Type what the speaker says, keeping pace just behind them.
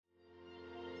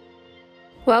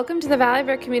Welcome to the Valley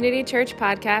Brook Community Church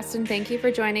podcast, and thank you for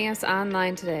joining us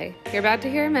online today. You're about to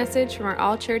hear a message from our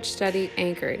all-church study,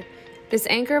 Anchored. This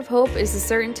anchor of hope is the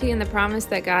certainty and the promise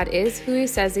that God is who He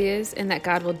says He is, and that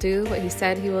God will do what He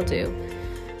said He will do.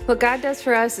 What God does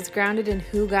for us is grounded in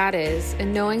who God is,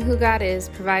 and knowing who God is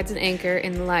provides an anchor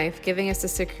in life, giving us a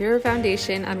secure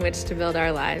foundation on which to build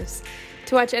our lives.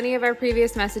 To watch any of our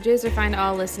previous messages or find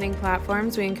all listening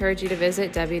platforms, we encourage you to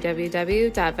visit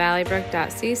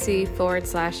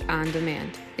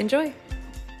www.valleybrook.cc/on-demand. Enjoy.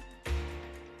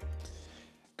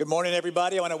 Good morning,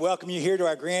 everybody. I want to welcome you here to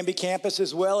our Granby campus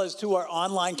as well as to our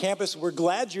online campus. We're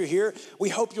glad you're here. We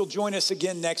hope you'll join us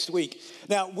again next week.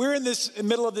 Now, we're in the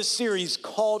middle of this series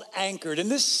called Anchored,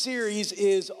 and this series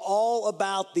is all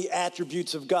about the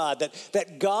attributes of God,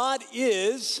 that God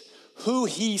is who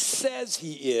He says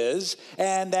He is,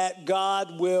 and that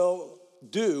God will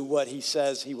do what He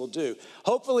says He will do.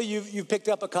 Hopefully you've picked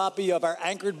up a copy of our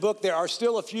Anchored book. There are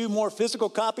still a few more physical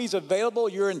copies available.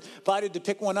 You're invited to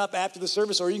pick one up after the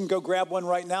service, or you can go grab one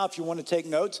right now if you want to take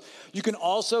notes. You can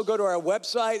also go to our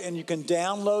website and you can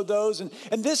download those. And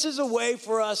this is a way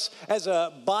for us as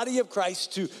a body of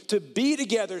Christ to be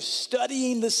together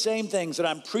studying the same things that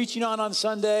I'm preaching on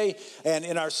Sunday and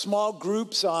in our small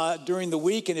groups during the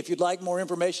week. And if you'd like more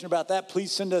information about that,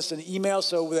 please send us an email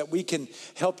so that we can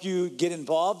help you get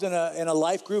involved in a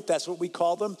life group. That's what we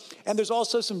call them. And there's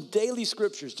also some daily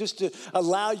scriptures just to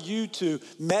allow you to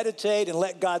meditate and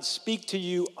let God speak to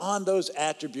you on those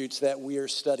attributes that we are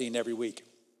studying every week.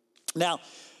 Now,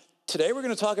 today we're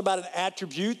going to talk about an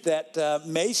attribute that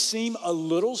may seem a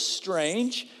little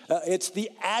strange. It's the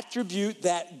attribute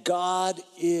that God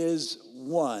is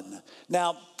one.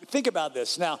 Now, think about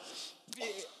this. Now,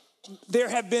 there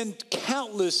have been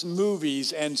countless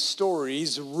movies and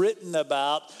stories written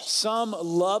about some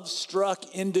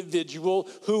love-struck individual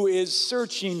who is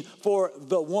searching for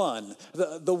the one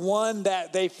that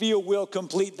they feel will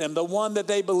complete them, the one that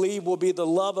they believe will be the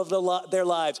love of their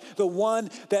lives, the one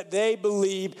that they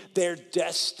believe they're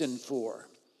destined for.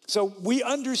 So we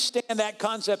understand that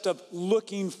concept of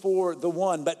looking for the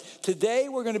one, but today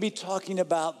we're going to be talking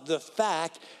about the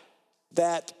fact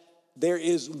that there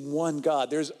is one God.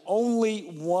 There's only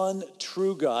one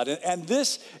true God. And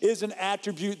this is an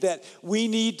attribute that we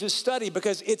need to study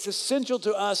because it's essential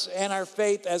to us and our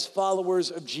faith as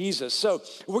followers of Jesus. So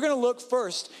we're going to look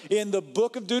first in the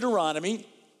book of Deuteronomy,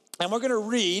 and we're going to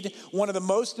read one of the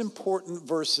most important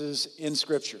verses in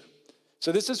Scripture.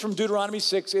 So this is from Deuteronomy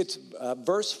 6. It's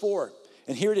verse 4.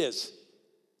 And here it is.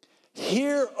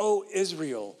 Hear, O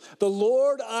Israel, the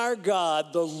Lord our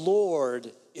God, the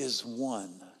Lord is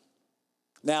one.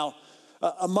 Now,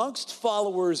 amongst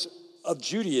followers of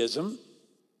Judaism,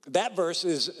 that verse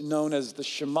is known as the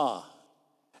Shema.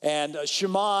 And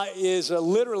Shema is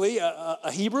literally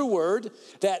a Hebrew word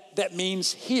that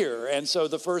means hear. And so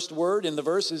the first word in the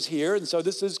verse is hear. And so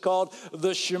this is called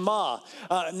the Shema.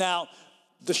 Now,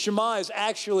 the Shema is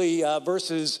actually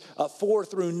verses 4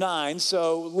 through 9.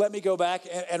 So let me go back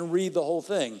and read the whole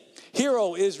thing. Hear,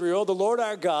 O Israel, the Lord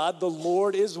our God, the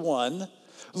Lord is one.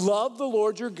 Love the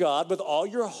Lord your God with all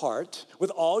your heart, with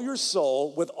all your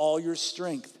soul, with all your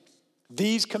strength.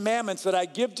 These commandments that I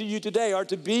give to you today are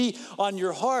to be on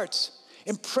your hearts.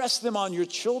 Impress them on your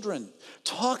children.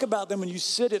 Talk about them when you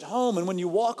sit at home and when you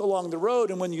walk along the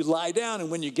road and when you lie down and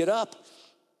when you get up.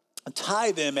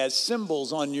 Tie them as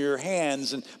symbols on your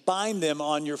hands and bind them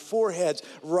on your foreheads.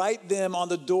 Write them on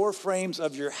the door frames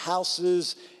of your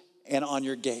houses and on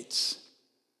your gates.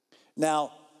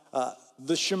 Now,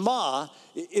 the Shema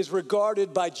is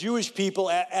regarded by Jewish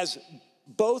people as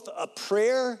both a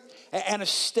prayer and a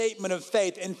statement of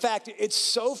faith. In fact, it's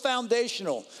so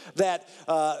foundational that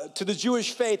to the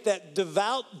Jewish faith that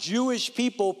devout Jewish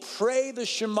people pray the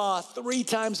Shema 3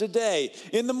 times a day,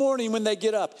 in the morning when they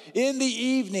get up, in the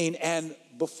evening, and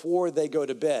before they go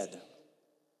to bed.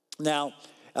 Now,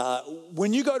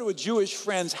 when you go to a Jewish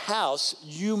friend's house,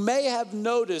 you may have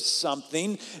noticed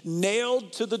something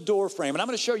nailed to the door frame. And I'm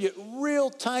going to show you a real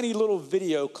tiny little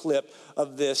video clip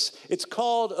of this. It's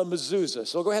called a mezuzah.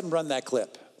 So go ahead and run that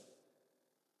clip.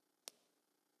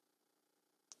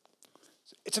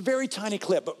 It's a very tiny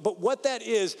clip, but what that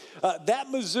is, that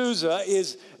mezuzah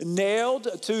is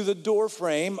nailed to the door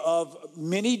frame of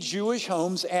many Jewish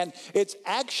homes, and it's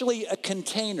actually a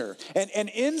container. And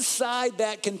inside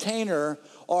that container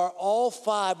are all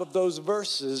 5 of those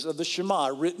verses of the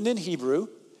Shema, written in Hebrew,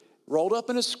 rolled up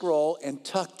in a scroll, and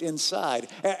tucked inside.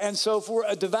 And so for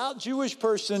a devout Jewish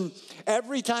person,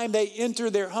 every time they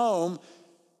enter their home,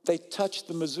 they touch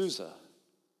the mezuzah.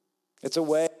 It's a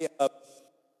way of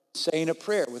saying a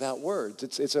prayer without words.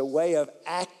 It's a way of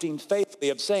acting faithfully,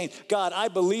 of saying, God, I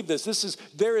believe this.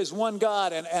 There is one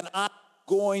God, and I'm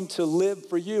going to live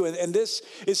for you. And this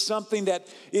is something that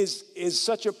is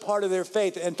such a part of their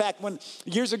faith. In fact,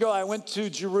 years ago I went to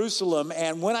Jerusalem,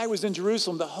 and when I was in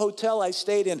Jerusalem, the hotel I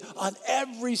stayed in, on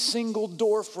every single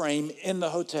door frame in the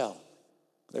hotel,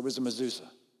 there was a mezuzah.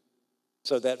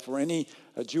 So that for any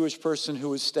Jewish person who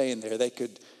was staying there, they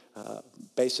could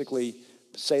basically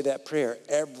say that prayer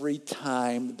every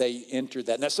time they entered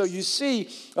that. Now, so you see,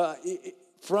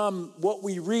 from what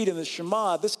we read in the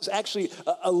Shema, this is actually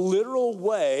a literal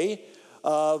way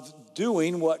of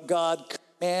doing what God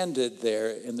commanded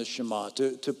there in the Shema,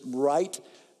 to write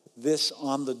this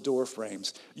on the door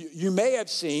frames. You may have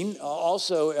seen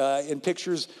also in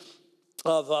pictures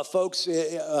of folks,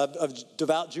 of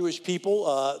devout Jewish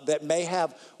people that may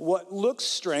have what looks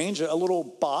strange, a little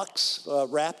box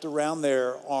wrapped around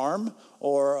their arm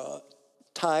or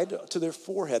tied to their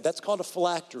forehead. That's called a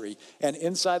phylactery. And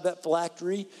inside that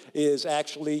phylactery is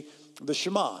actually the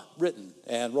Shema written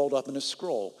and rolled up in a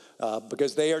scroll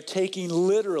because they are taking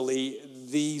literally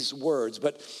these words.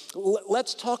 But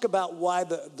let's talk about why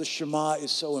the Shema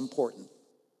is so important.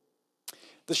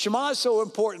 The Shema is so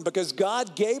important because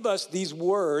God gave us these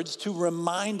words to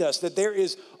remind us that there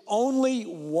is only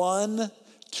one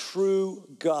true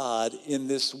God in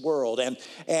this world.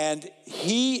 And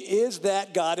he is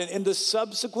that God. And in the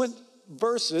subsequent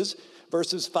verses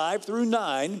 5 through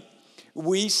 9,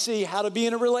 we see how to be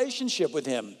in a relationship with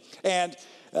him. And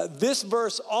this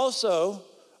verse also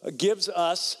gives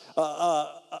us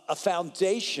a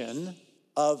foundation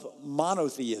of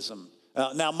monotheism.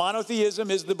 Now,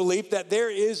 monotheism is the belief that there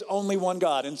is only one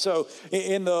God. And so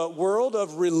in the world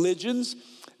of religions,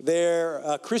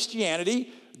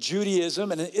 Christianity,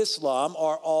 Judaism, and Islam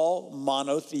are all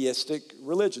monotheistic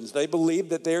religions. They believe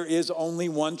that there is only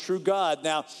one true God.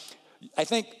 Now, I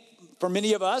think for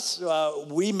many of us,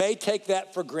 we may take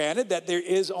that for granted, that there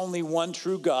is only one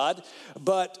true God.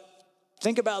 But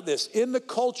think about this. In the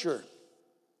culture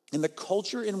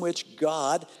in which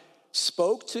God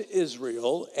spoke to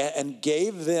Israel and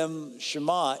gave them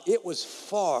Shema, it was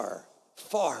far,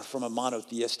 far from a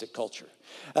monotheistic culture.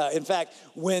 In fact,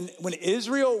 when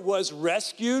Israel was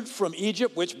rescued from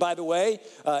Egypt, which, by the way,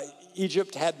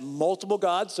 Egypt had multiple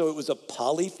gods, so it was a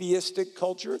polytheistic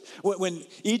culture. When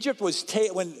Israel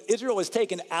was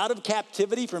taken out of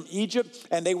captivity from Egypt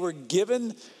and they were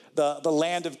given the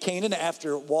land of Canaan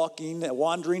after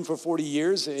wandering for 40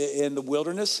 years in the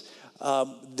wilderness,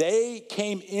 they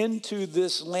came into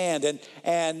this land,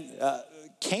 and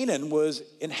Canaan was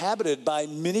inhabited by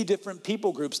many different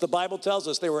people groups. The Bible tells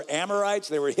us there were Amorites,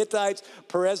 there were Hittites,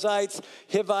 Perizzites,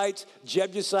 Hivites,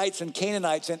 Jebusites, and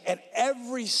Canaanites. And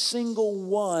every single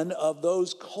one of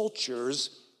those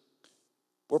cultures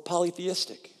were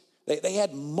polytheistic. They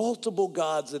had multiple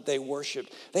gods that they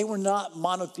worshiped. They were not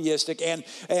monotheistic, and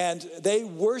they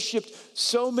worshiped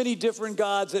so many different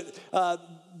gods that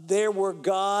there were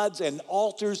gods and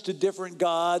altars to different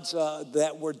gods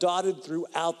that were dotted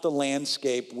throughout the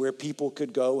landscape where people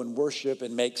could go and worship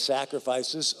and make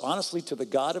sacrifices, honestly, to the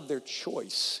God of their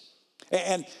choice.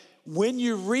 And when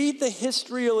you read the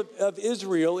history of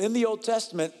Israel in the Old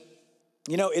Testament,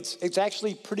 you know, it's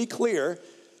actually pretty clear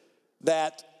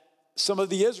that some of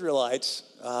the Israelites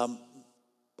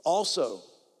also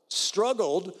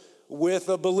struggled with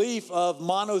a belief of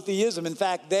monotheism. In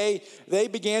fact, they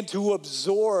began to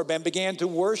absorb and began to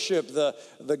worship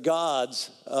the gods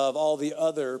of all the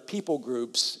other people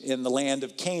groups in the land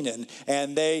of Canaan.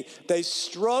 And they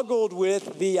struggled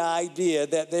with the idea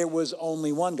that there was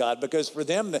only one God, because for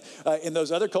them, in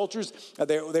those other cultures,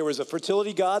 there was a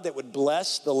fertility god that would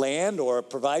bless the land or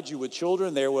provide you with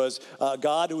children. There was a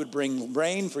God who would bring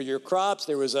rain for your crops.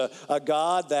 There was a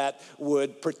God that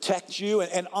would protect you,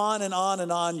 and on and on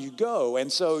and on you go.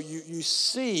 And so you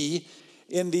see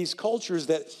in these cultures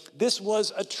that this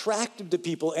was attractive to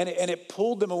people, and it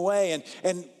pulled them away.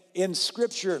 And in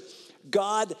Scripture,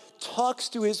 God talks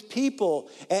to his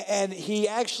people, and he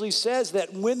actually says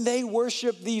that when they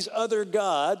worship these other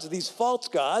gods, these false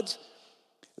gods,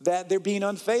 that they're being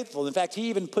unfaithful. In fact, he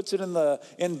even puts it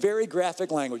in very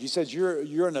graphic language. He says,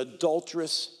 you're an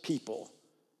adulterous people.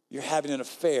 You're having an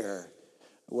affair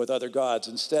with other gods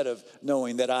instead of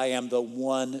knowing that I am the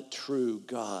one true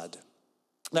God.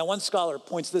 Now, one scholar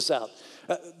points this out.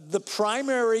 The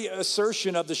primary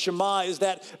assertion of the Shema is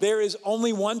that there is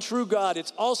only one true God.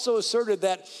 It's also asserted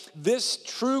that this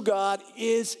true God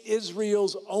is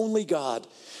Israel's only God.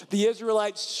 The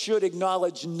Israelites should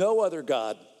acknowledge no other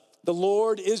God The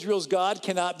Lord, Israel's God,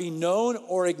 cannot be known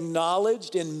or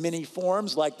acknowledged in many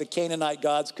forms like the Canaanite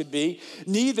gods could be.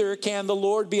 Neither can the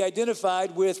Lord be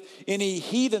identified with any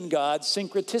heathen god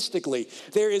syncretistically.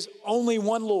 There is only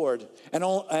one Lord, and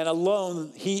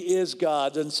alone he is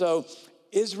God. And so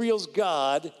Israel's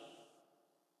God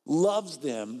loves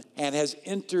them and has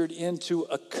entered into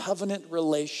a covenant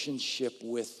relationship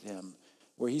with them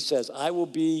where he says, I will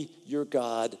be your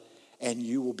God and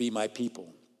you will be my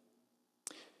people.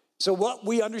 So what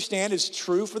we understand is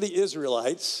true for the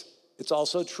Israelites. It's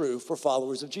also true for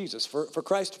followers of Jesus, for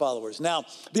Christ followers. Now,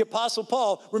 the Apostle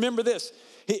Paul, remember this,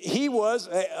 he was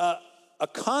a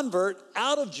convert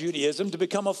out of Judaism to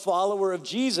become a follower of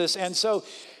Jesus. And so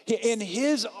in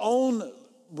his own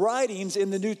writings in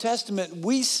the New Testament,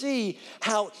 we see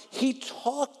how he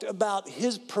talked about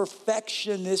his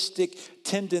perfectionistic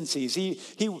tendencies.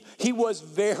 He was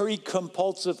very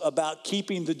compulsive about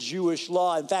keeping the Jewish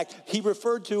law. In fact, he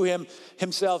referred to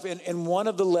himself in one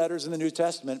of the letters in the New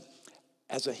Testament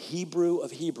as a Hebrew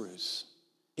of Hebrews.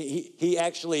 He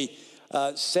actually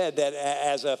said that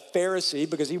as a Pharisee,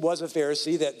 because he was a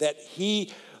Pharisee, that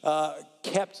he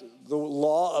kept the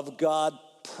law of God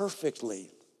perfectly.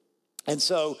 And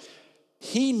so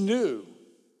he knew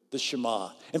the Shema.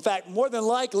 In fact, more than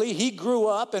likely, he grew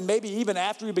up, and maybe even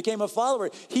after he became a follower,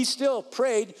 he still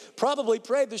probably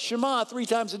prayed the Shema 3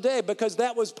 times a day because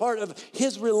that was part of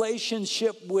his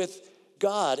relationship with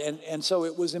God. And so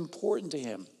it was important to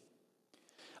him.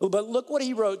 But look what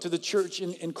he wrote to the church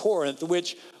in Corinth,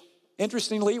 which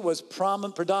interestingly was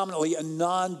predominantly a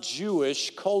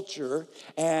non-Jewish culture.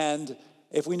 And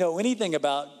if we know anything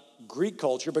about Greek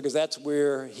culture, because that's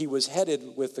where he was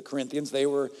headed with the Corinthians. They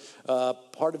were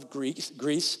part of Greece.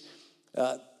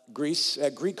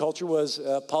 Greek culture was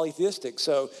polytheistic.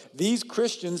 So these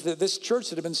Christians, this church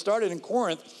that had been started in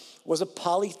Corinth, was a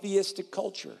polytheistic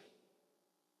culture.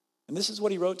 And this is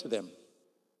what he wrote to them.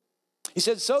 He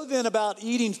said, so then about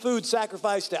eating food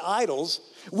sacrificed to idols,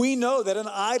 we know that an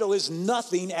idol is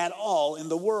nothing at all in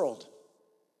the world,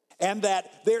 and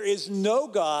that there is no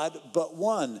God but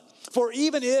one. For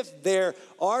even if there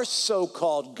are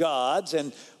so-called gods,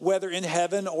 and whether in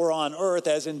heaven or on earth,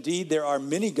 as indeed there are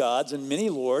many gods and many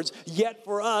lords, yet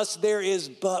for us there is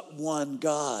but one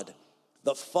God,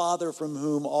 the Father from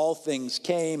whom all things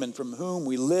came and from whom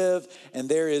we live, and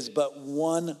there is but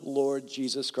one Lord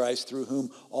Jesus Christ through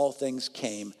whom all things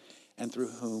came and through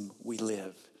whom we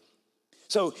live.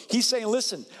 So he's saying,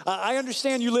 listen, I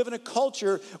understand you live in a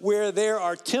culture where there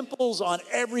are temples on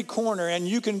every corner and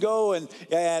you can go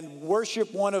and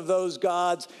worship one of those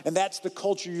gods, and that's the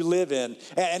culture you live in.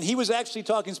 And he was actually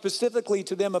talking specifically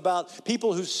to them about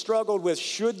people who struggled with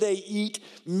should they eat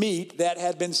meat that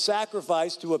had been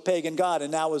sacrificed to a pagan god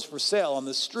and now was for sale on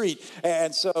the street.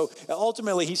 And so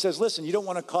ultimately he says, listen, you don't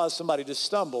want to cause somebody to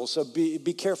stumble, so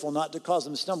be careful not to cause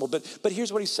them to stumble. But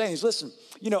here's what he's saying. He's, listen,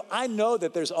 I know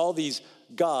that there's all these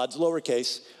gods,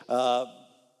 lowercase, that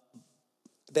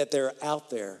they're out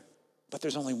there, but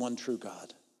there's only one true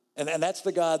God. And that's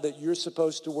the God that you're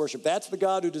supposed to worship. That's the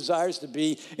God who desires to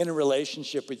be in a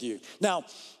relationship with you. Now,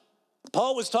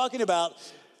 Paul was talking about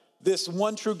this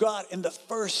one true God in the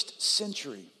first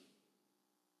century.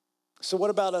 So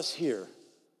what about us here?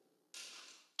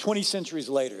 20 centuries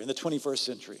later, in the 21st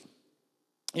century.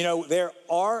 There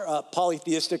are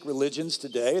polytheistic religions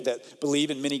today that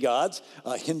believe in many gods.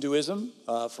 Hinduism,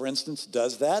 for instance,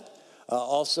 does that.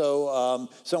 Also,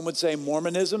 some would say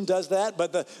Mormonism does that.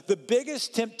 But the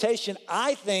biggest temptation,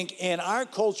 I think, in our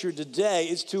culture today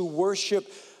is to worship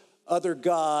other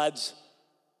gods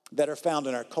that are found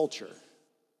in our culture.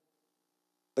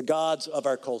 The gods of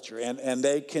our culture. And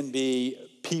they can be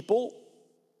people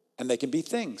and they can be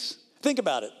things. Think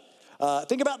about it.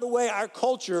 Think about the way our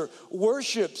culture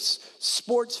worships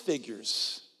sports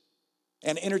figures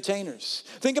and entertainers.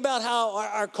 Think about how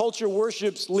our culture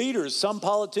worships leaders, some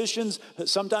politicians,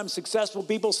 sometimes successful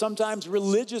people, sometimes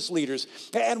religious leaders.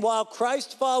 And while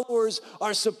Christ followers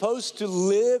are supposed to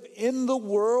live in the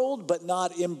world but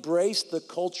not embrace the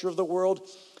culture of the world,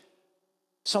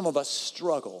 some of us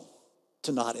struggle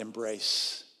to not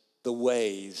embrace the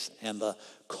ways and the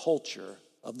culture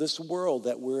of this world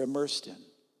that we're immersed in.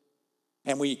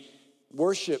 And we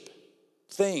worship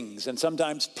things and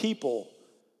sometimes people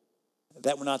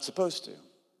that we're not supposed to,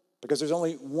 because there's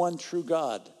only one true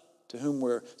God to whom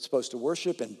we're supposed to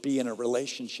worship and be in a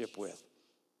relationship with.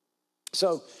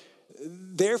 So,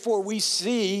 therefore, we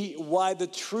see why the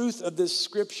truth of this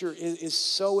scripture is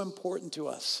so important to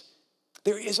us.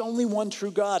 There is only one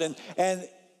true God, and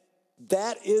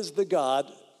that is the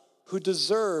God who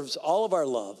deserves all of our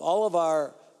love, all of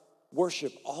our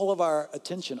worship, all of our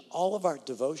attention, all of our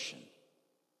devotion.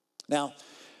 Now,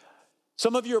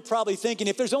 Some of you are probably thinking,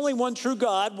 if there's only one true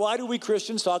God, why do we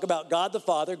Christians talk about God the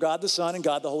Father, God the Son, and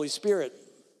God the Holy Spirit?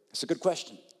 It's a good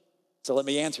question. So let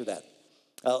me answer that.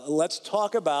 Let's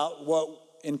talk about what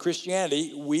in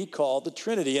Christianity we call the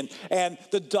Trinity. And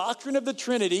the doctrine of the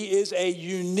Trinity is a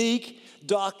unique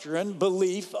doctrine,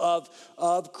 belief of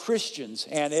Christians.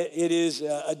 And it is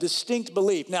a distinct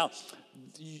belief. Now,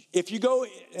 if you go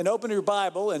and open your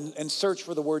Bible and search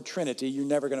for the word Trinity, you're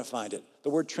never going to find it. The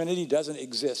word Trinity doesn't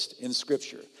exist in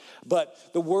Scripture. But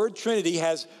the word Trinity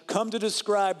has come to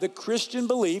describe the Christian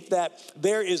belief that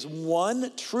there is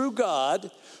one true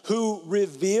God who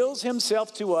reveals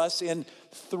himself to us in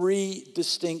three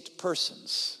distinct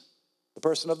persons. The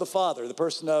person of the Father, the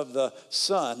person of the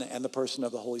Son, and the person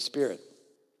of the Holy Spirit.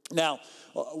 Now,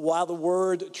 while the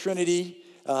word Trinity,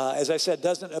 as I said,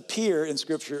 doesn't appear in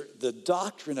Scripture, the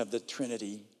doctrine of the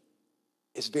Trinity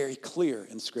is very clear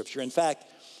in Scripture. In fact,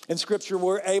 in Scripture,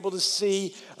 we're able to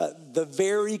see the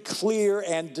very clear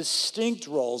and distinct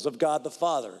roles of God the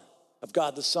Father, of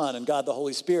God the Son, and God the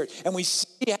Holy Spirit. And we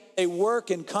see how they work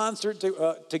in concert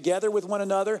together with one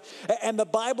another. And the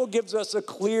Bible gives us a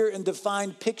clear and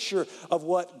defined picture of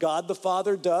what God the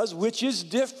Father does, which is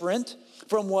different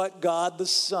from what God the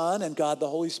Son and God the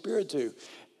Holy Spirit do.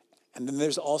 And then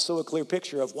there's also a clear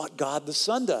picture of what God the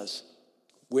Son does,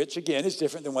 which again is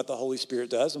different than what the Holy Spirit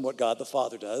does and what God the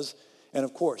Father does. And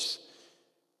of course,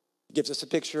 it gives us a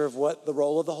picture of what the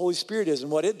role of the Holy Spirit is and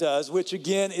what it does, which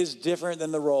again is different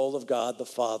than the role of God the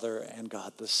Father and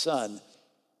God the Son.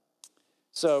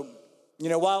 So,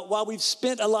 while we've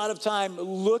spent a lot of time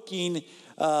looking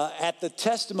at the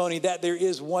testimony that there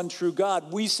is one true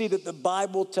God, we see that the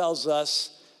Bible tells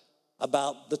us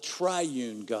about the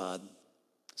triune God.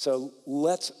 So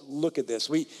let's look at this.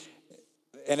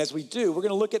 And as we do, we're going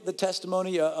to look at the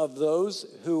testimony of those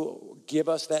who give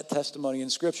us that testimony in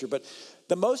Scripture. But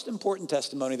the most important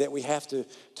testimony that we have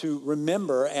to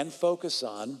remember and focus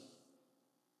on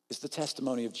is the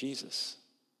testimony of Jesus.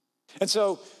 And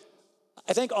so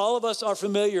I think all of us are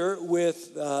familiar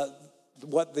with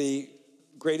what the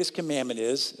greatest commandment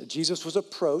is. Jesus was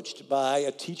approached by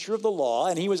a teacher of the law,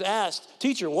 and he was asked,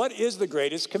 "Teacher, what is the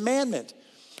greatest commandment?"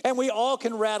 And we all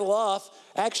can rattle off,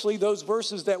 actually, those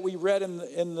verses that we read in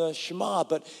the Shema,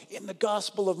 but in the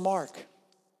Gospel of Mark,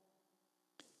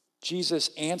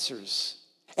 Jesus answers.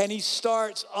 And he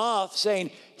starts off saying,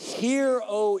 "Hear,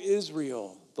 O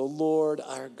Israel, the Lord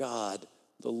our God,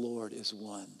 the Lord is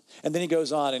one." And then he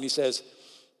goes on and he says,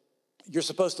 you're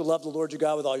supposed to love the Lord your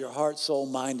God with all your heart, soul,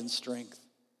 mind, and strength.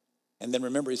 And then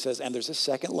remember, he says, and there's a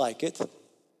second like it,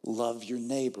 love your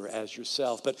neighbor as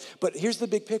yourself. But here's the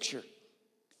big picture.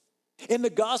 In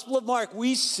the Gospel of Mark,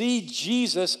 we see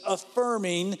Jesus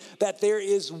affirming that there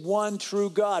is one true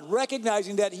God,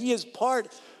 recognizing that he is part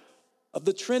of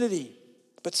the Trinity,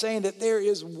 but saying that there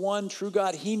is one true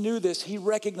God. He knew this, he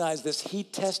recognized this, he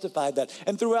testified that.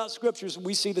 And throughout Scriptures,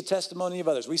 we see the testimony of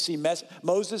others. We see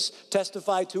Moses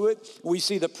testify to it. We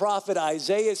see the prophet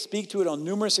Isaiah speak to it on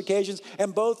numerous occasions.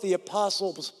 And both the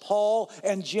apostles Paul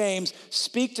and James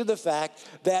speak to the fact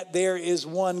that there is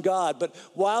one God. But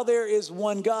while there is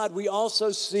one God, we also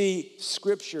see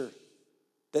Scripture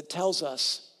that tells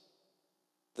us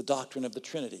the doctrine of the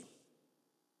Trinity.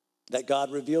 That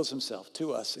God reveals himself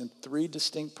to us in three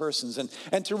distinct persons.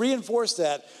 And to reinforce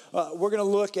that, we're going to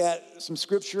look at some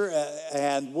Scripture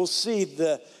and we'll see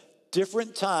the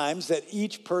different times that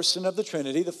each person of the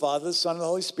Trinity, the Father, the Son, and the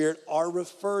Holy Spirit, are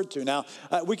referred to. Now,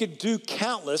 we could do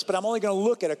countless, but I'm only going to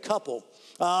look at a couple.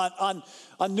 On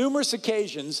numerous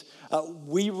occasions,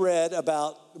 we read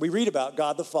about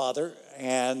God the Father,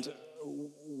 and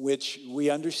which we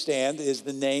understand is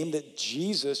the name that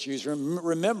Jesus used.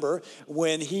 Remember,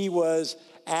 when he was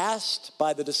asked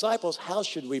by the disciples, how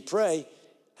should we pray?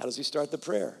 How does he start the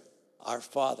prayer? Our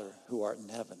Father who art in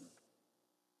heaven.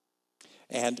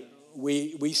 And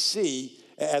we see,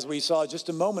 as we saw just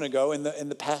a moment ago in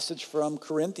the passage from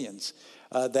Corinthians,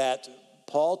 that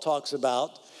Paul talks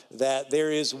about that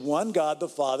there is one God the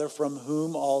Father from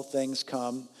whom all things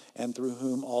come and through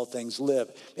whom all things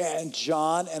live. And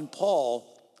John and Paul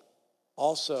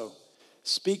also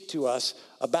speak to us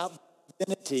about the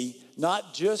divinity,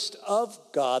 not just of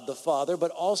God the Father, but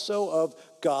also of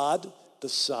God the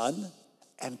Son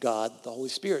and God the Holy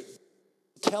Spirit,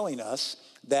 telling us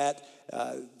that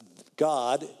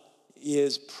God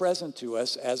is present to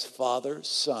us as Father,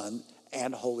 Son,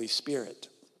 and Holy Spirit.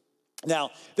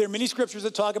 Now, there are many scriptures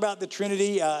that talk about the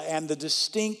Trinity and the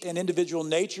distinct and individual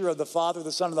nature of the Father,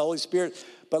 the Son, and the Holy Spirit.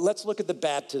 But let's look at the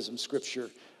baptism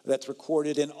scripture that's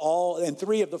recorded in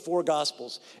three of the four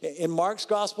Gospels. In Mark's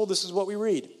Gospel, this is what we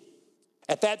read.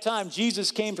 At that time, Jesus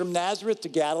came from Nazareth to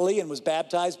Galilee and was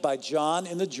baptized by John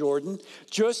in the Jordan.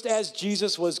 Just as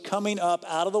Jesus was coming up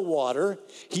out of the water,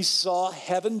 he saw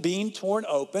heaven being torn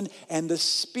open and the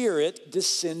Spirit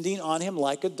descending on him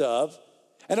like a dove.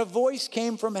 And a voice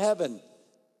came from heaven,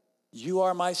 "You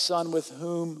are my Son with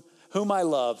whom I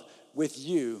love. With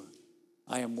you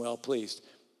I am well pleased."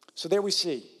 So there we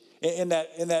see, in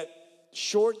that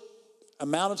short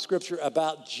amount of scripture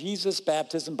about Jesus'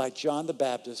 baptism by John the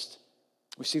Baptist,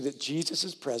 we see that Jesus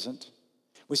is present.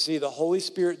 We see the Holy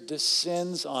Spirit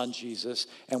descends on Jesus,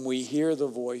 and we hear the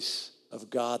voice of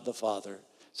God the Father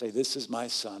say, "This is my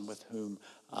Son with whom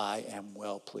I am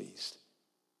well pleased."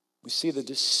 We see the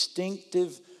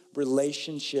distinctive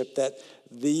relationship that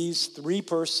these three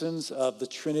persons of the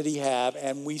Trinity have,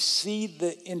 and we see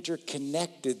the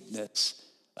interconnectedness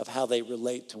of how they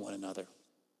relate to one another.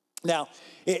 Now,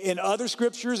 in other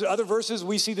scriptures, other verses,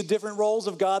 we see the different roles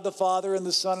of God the Father and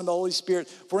the Son and the Holy Spirit.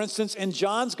 For instance, in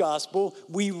John's gospel,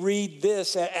 we read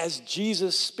this as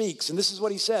Jesus speaks, and this is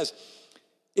what he says: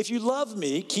 "If you love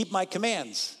me, keep my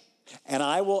commands, and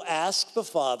I will ask the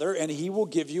Father, and he will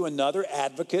give you another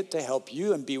advocate to help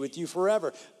you and be with you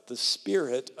forever, the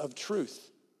Spirit of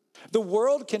truth. The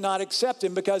world cannot accept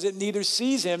him because it neither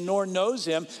sees him nor knows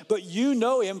him, but you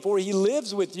know him, for he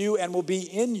lives with you and will be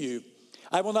in you.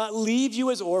 I will not leave you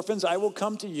as orphans, I will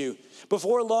come to you.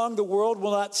 Before long, the world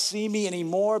will not see me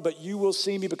anymore, but you will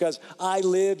see me because I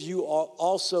live, you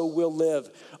also will live.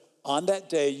 On that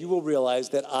day, you will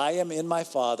realize that I am in my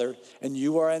Father, and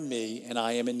you are in me, and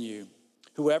I am in you.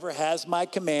 Whoever has my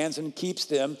commands and keeps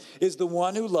them is the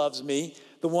one who loves me.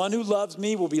 The one who loves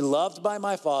me will be loved by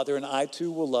my Father, and I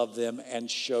too will love them and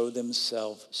show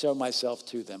myself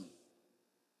to them."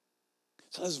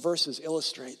 So those verses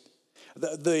illustrate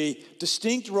the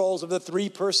distinct roles of the three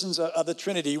persons of the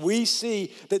Trinity. We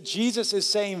see that Jesus is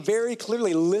saying very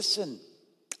clearly, listen,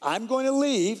 I'm going to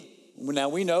leave. Now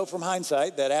we know from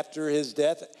hindsight that after his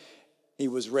death, he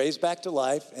was raised back to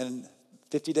life, and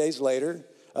 40 days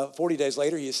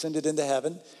later, he ascended into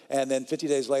heaven. And then 50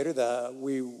 days later,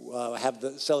 we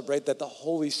celebrate that the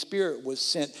Holy Spirit was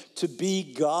sent to be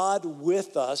God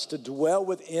with us, to dwell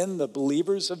within the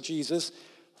believers of Jesus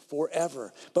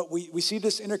forever. But we see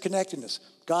this interconnectedness.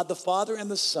 God the Father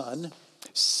and the Son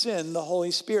send the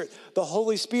Holy Spirit. The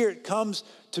Holy Spirit comes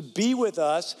to be with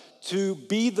us, to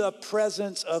be the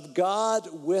presence of God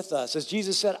with us. As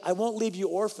Jesus said, I won't leave you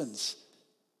orphans.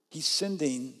 He's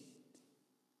sending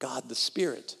God the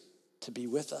Spirit to be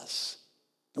with us.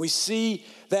 And we see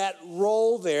that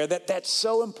role there, that's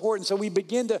so important. So we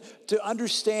begin to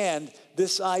understand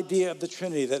this idea of the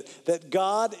Trinity, that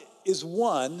God is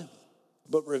one,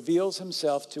 but reveals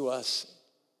himself to us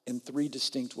in three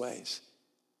distinct ways.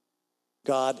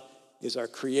 God is our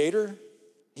creator,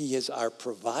 he is our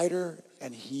provider,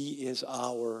 and he is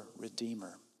our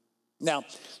redeemer. Now,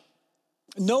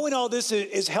 knowing all this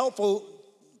is helpful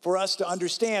for us to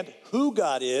understand who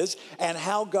God is and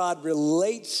how God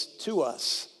relates to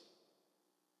us.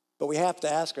 But we have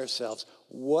to ask ourselves,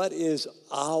 what is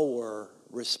our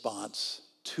response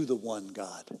to the one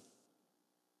God?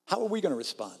 How are we going to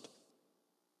respond?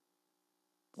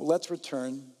 Well, let's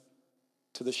return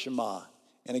to the Shema.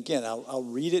 And again, I'll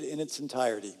read it in its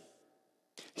entirety.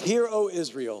 Hear, O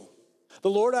Israel, the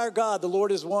Lord our God, the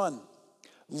Lord is one.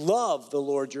 Love the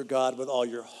Lord your God with all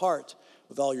your heart,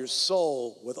 with all your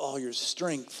soul, with all your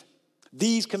strength.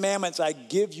 These commandments I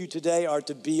give you today are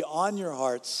to be on your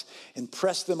hearts.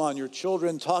 Impress them on your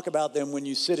children. Talk about them when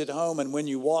you sit at home and when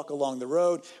you walk along the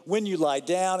road, when you lie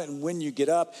down and when you get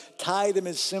up. Tie them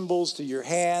as symbols to your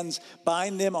hands.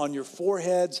 Bind them on your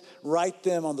foreheads. Write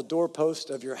them on the doorpost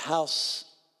of your house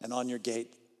and on your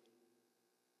gate.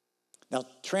 Now,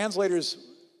 translators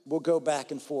will go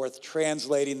back and forth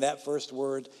translating that first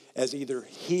word as either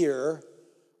hear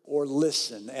or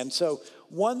listen. And so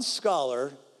one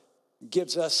scholar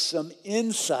gives us some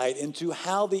insight into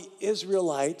how the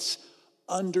Israelites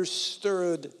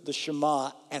understood the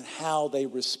Shema and how they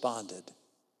responded.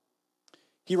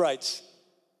 He writes,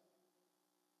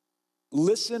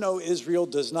 "Listen, O Israel,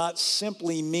 does not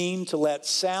simply mean to let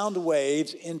sound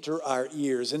waves enter our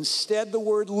ears. Instead, the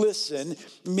word listen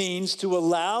means to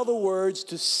allow the words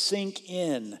to sink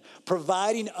in,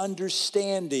 providing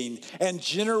understanding and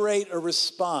generate a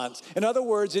response. In other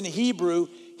words, in Hebrew,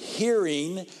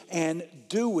 hearing and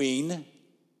doing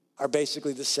are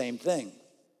basically the same thing.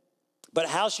 But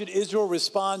how should Israel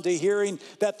respond to hearing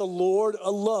that the Lord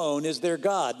alone is their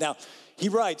God?" Now, he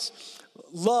writes,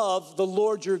 love the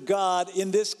Lord your God.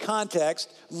 In this context,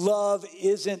 love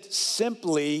isn't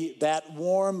simply that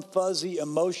warm, fuzzy,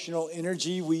 emotional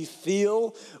energy we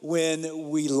feel when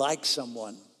we like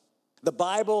someone. The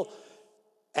Bible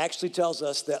actually tells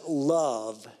us that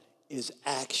love is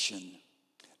action.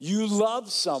 You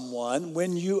love someone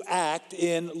when you act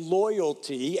in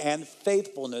loyalty and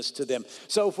faithfulness to them.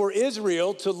 So for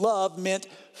Israel, to love meant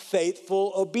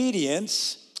faithful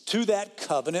obedience to that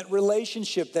covenant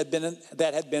relationship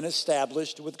that had been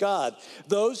established with God.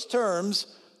 Those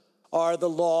terms are the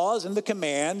laws and the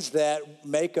commands that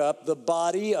make up the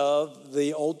body of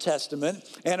the Old Testament.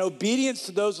 And obedience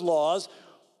to those laws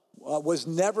was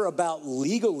never about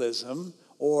legalism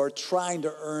or trying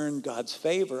to earn God's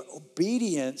favor.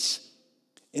 Obedience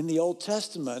in the Old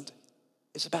Testament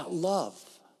is about love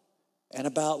and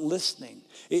about listening.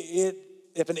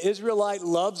 If an Israelite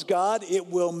loves God, it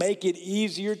will make it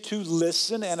easier to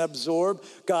listen and absorb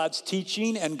God's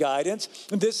teaching and guidance.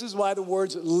 And this is why the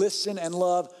words listen and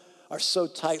love are so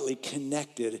tightly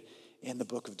connected in the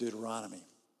book of Deuteronomy.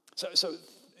 So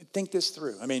think this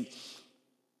through. I mean,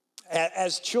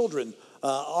 as children,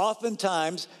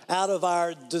 oftentimes out of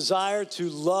our desire to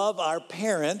love our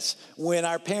parents, when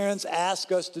our parents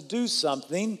ask us to do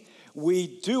something,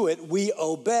 we do it, we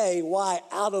obey. Why?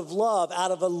 Out of love,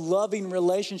 out of a loving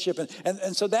relationship.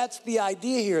 And so that's the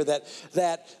idea here,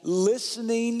 that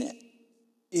listening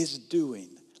is doing.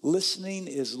 Listening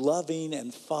is loving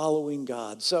and following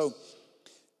God. So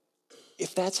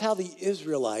if that's how the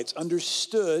Israelites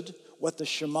understood what the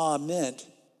Shema meant,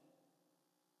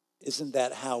 isn't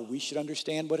that how we should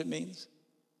understand what it means?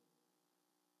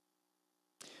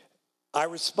 Our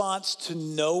response to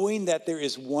knowing that there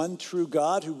is one true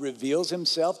God who reveals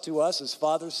himself to us as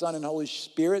Father, Son, and Holy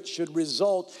Spirit should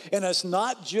result in us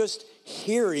not just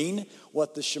hearing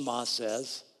what the Shema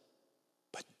says,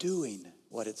 but doing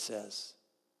what it says.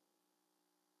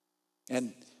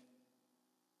 And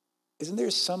isn't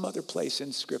there some other place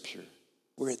in Scripture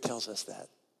where it tells us that?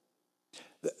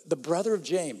 The brother of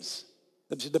James,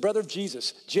 the brother of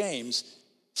Jesus, James,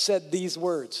 said these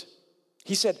words.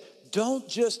 He said, don't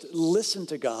just listen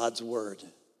to God's word.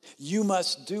 You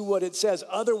must do what it says.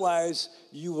 Otherwise,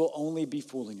 you will only be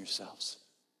fooling yourselves.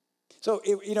 So,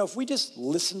 if we just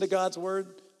listen to God's word,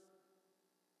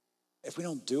 if we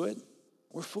don't do it,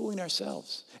 we're fooling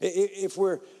ourselves. If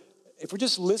we're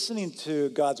just listening to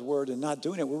God's word and not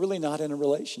doing it, we're really not in a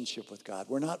relationship with God.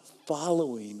 We're not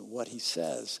following what he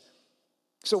says.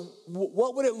 So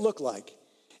what would it look like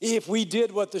if we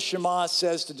did what the Shema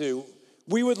says to do?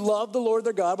 We would love the Lord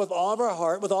their God with all of our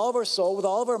heart, with all of our soul, with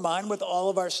all of our mind, with all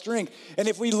of our strength. And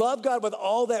if we love God with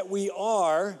all that we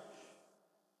are,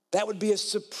 that would be a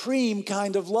supreme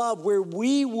kind of love where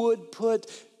we would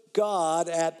put God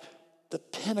at the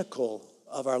pinnacle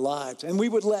of our lives. And we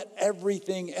would let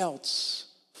everything else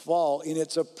fall in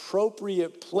its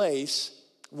appropriate place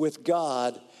with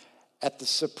God at the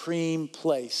supreme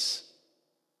place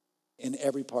in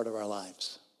every part of our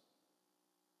lives.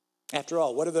 After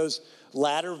all, what do those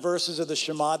latter verses of the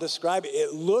Shema describe?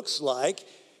 It looks like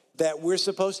that we're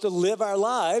supposed to live our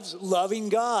lives loving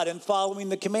God and following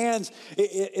the commands.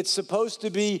 It's supposed to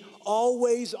be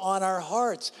always on our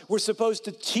hearts. We're supposed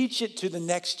to teach it to the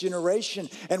next generation.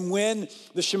 And when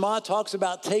the Shema talks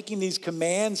about taking these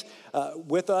commands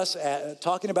with us,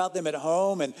 talking about them at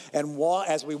home and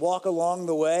as we walk along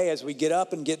the way, as we get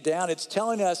up and get down, it's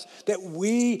telling us that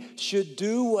we should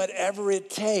do whatever it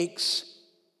takes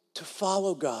to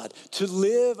follow God, to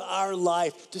live our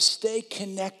life, to stay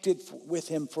connected with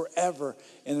him forever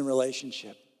in a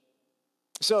relationship.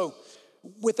 So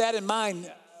with that in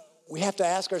mind, we have to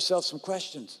ask ourselves some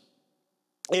questions.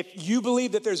 If you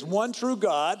believe that there's one true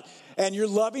God and you're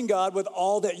loving God with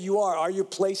all that you are you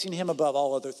placing him above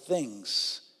all other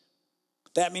things?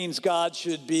 That means God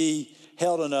should be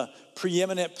held in a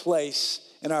preeminent place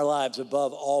in our lives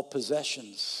above all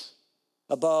possessions,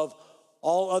 above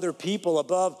all other people,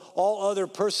 above all other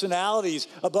personalities,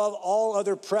 above all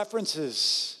other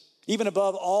preferences, even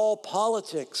above all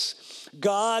politics.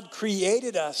 God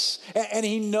created us, and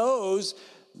he knows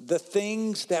the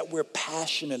things that we're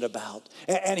passionate about,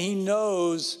 and he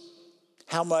knows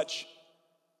how much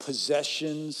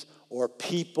possessions or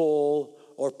people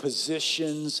or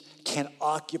positions can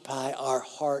occupy our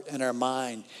heart and our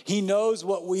mind. He knows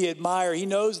what we admire. He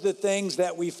knows the things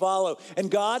that we follow.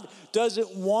 And God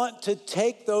doesn't want to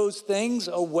take those things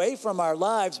away from our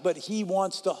lives, but he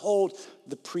wants to hold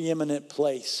the preeminent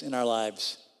place in our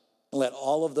lives and let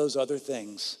all of those other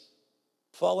things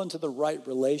fall into the right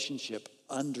relationship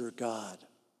under God.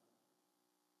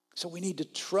 So we need to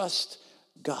trust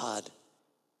God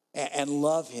and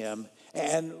love him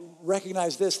and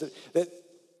recognize this, that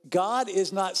God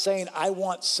is not saying, I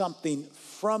want something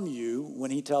from you when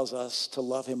he tells us to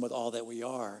love him with all that we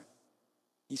are.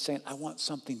 He's saying, I want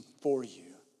something for you.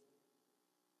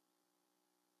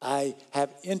 I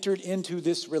have entered into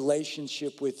this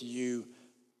relationship with you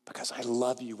because I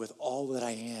love you with all that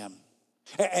I am.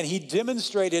 And he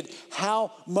demonstrated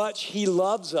how much he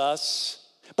loves us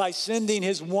by sending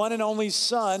his one and only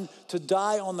Son to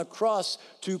die on the cross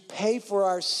to pay for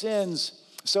our sins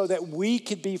so that we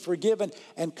could be forgiven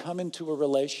and come into a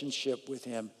relationship with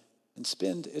him and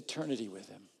spend eternity with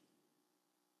him.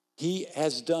 He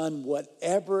has done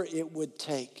whatever it would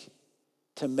take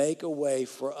to make a way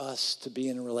for us to be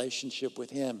in a relationship with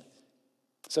him.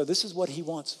 So this is what he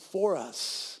wants for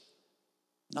us,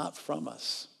 not from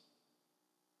us.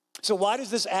 So why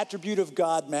does this attribute of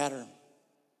God matter?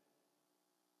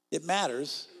 It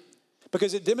matters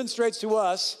because it demonstrates to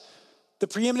us the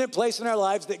preeminent place in our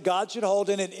lives that God should hold,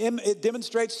 and it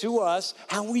demonstrates to us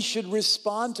how we should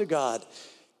respond to God.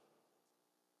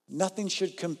 Nothing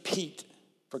should compete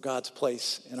for God's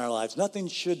place in our lives. Nothing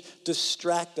should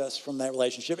distract us from that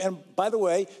relationship. And by the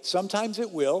way, sometimes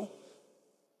it will.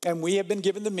 And we have been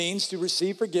given the means to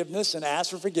receive forgiveness and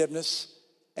ask for forgiveness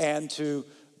and to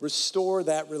restore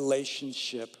that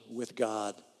relationship with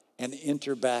God and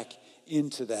enter back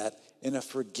into that in a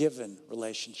forgiven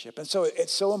relationship. And so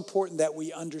it's so important that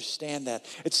we understand that.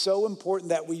 It's so important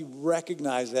that we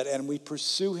recognize that and we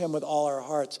pursue him with all our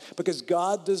hearts because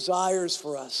God desires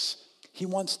for us. He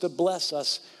wants to bless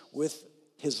us with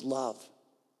his love,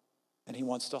 and he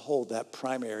wants to hold that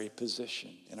primary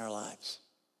position in our lives.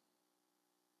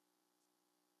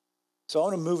 So I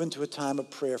want to move into a time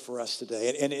of prayer for us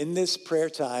today. And in this prayer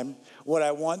time, what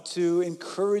I want to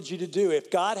encourage you to do, if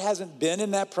God hasn't been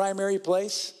in that primary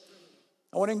place,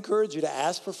 I want to encourage you to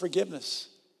ask for forgiveness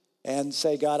and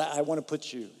say, God, I want to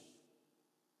put you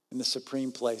in the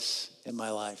supreme place in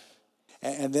my life.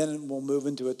 And then we'll move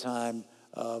into a time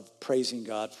of praising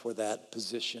God for that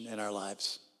position in our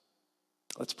lives.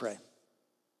 Let's pray.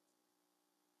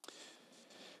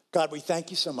 God, we thank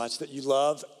you so much that you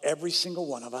love every single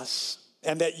one of us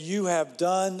and that you have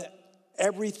done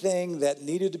everything that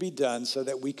needed to be done so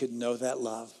that we could know that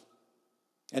love.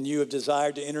 And you have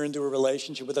desired to enter into a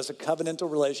relationship with us, a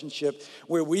covenantal relationship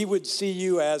where we would see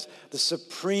you as the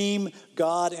supreme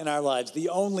God in our lives, the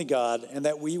only God, and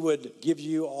that we would give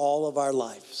you all of our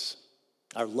lives,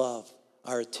 our love,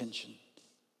 our attention.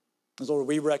 And Lord,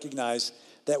 we recognize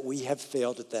that we have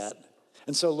failed at that.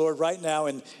 And so, Lord, right now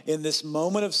in this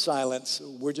moment of silence,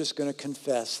 we're just going to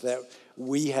confess that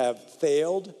we have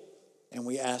failed and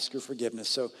we ask your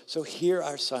forgiveness. So hear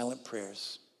our silent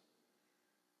prayers.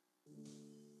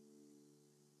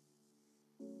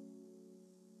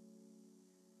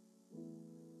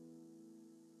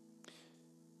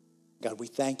 God, we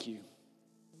thank you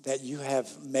that you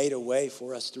have made a way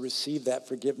for us to receive that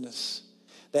forgiveness,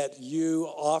 that you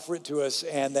offer it to us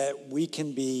and that we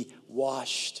can be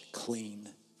washed clean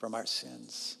from our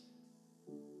sins.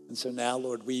 And so now,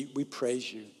 Lord, we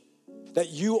praise you that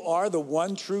you are the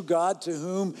one true God to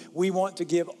whom we want to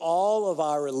give all of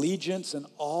our allegiance and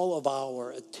all of our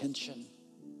attention.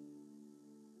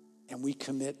 And we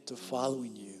commit to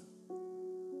following you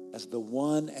as the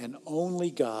one and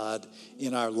only God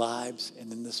in our lives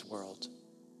and in this world.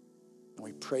 And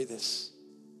we pray this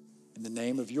in the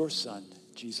name of your Son,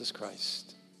 Jesus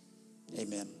Christ.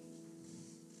 Amen.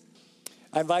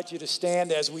 I invite you to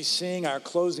stand as we sing our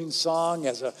closing song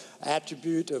as an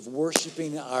attribute of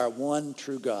worshiping our one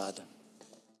true God.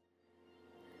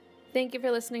 Thank you for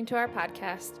listening to our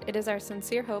podcast. It is our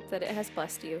sincere hope that it has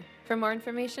blessed you. For more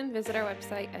information, visit our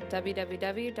website at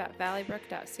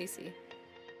www.valleybrook.cc.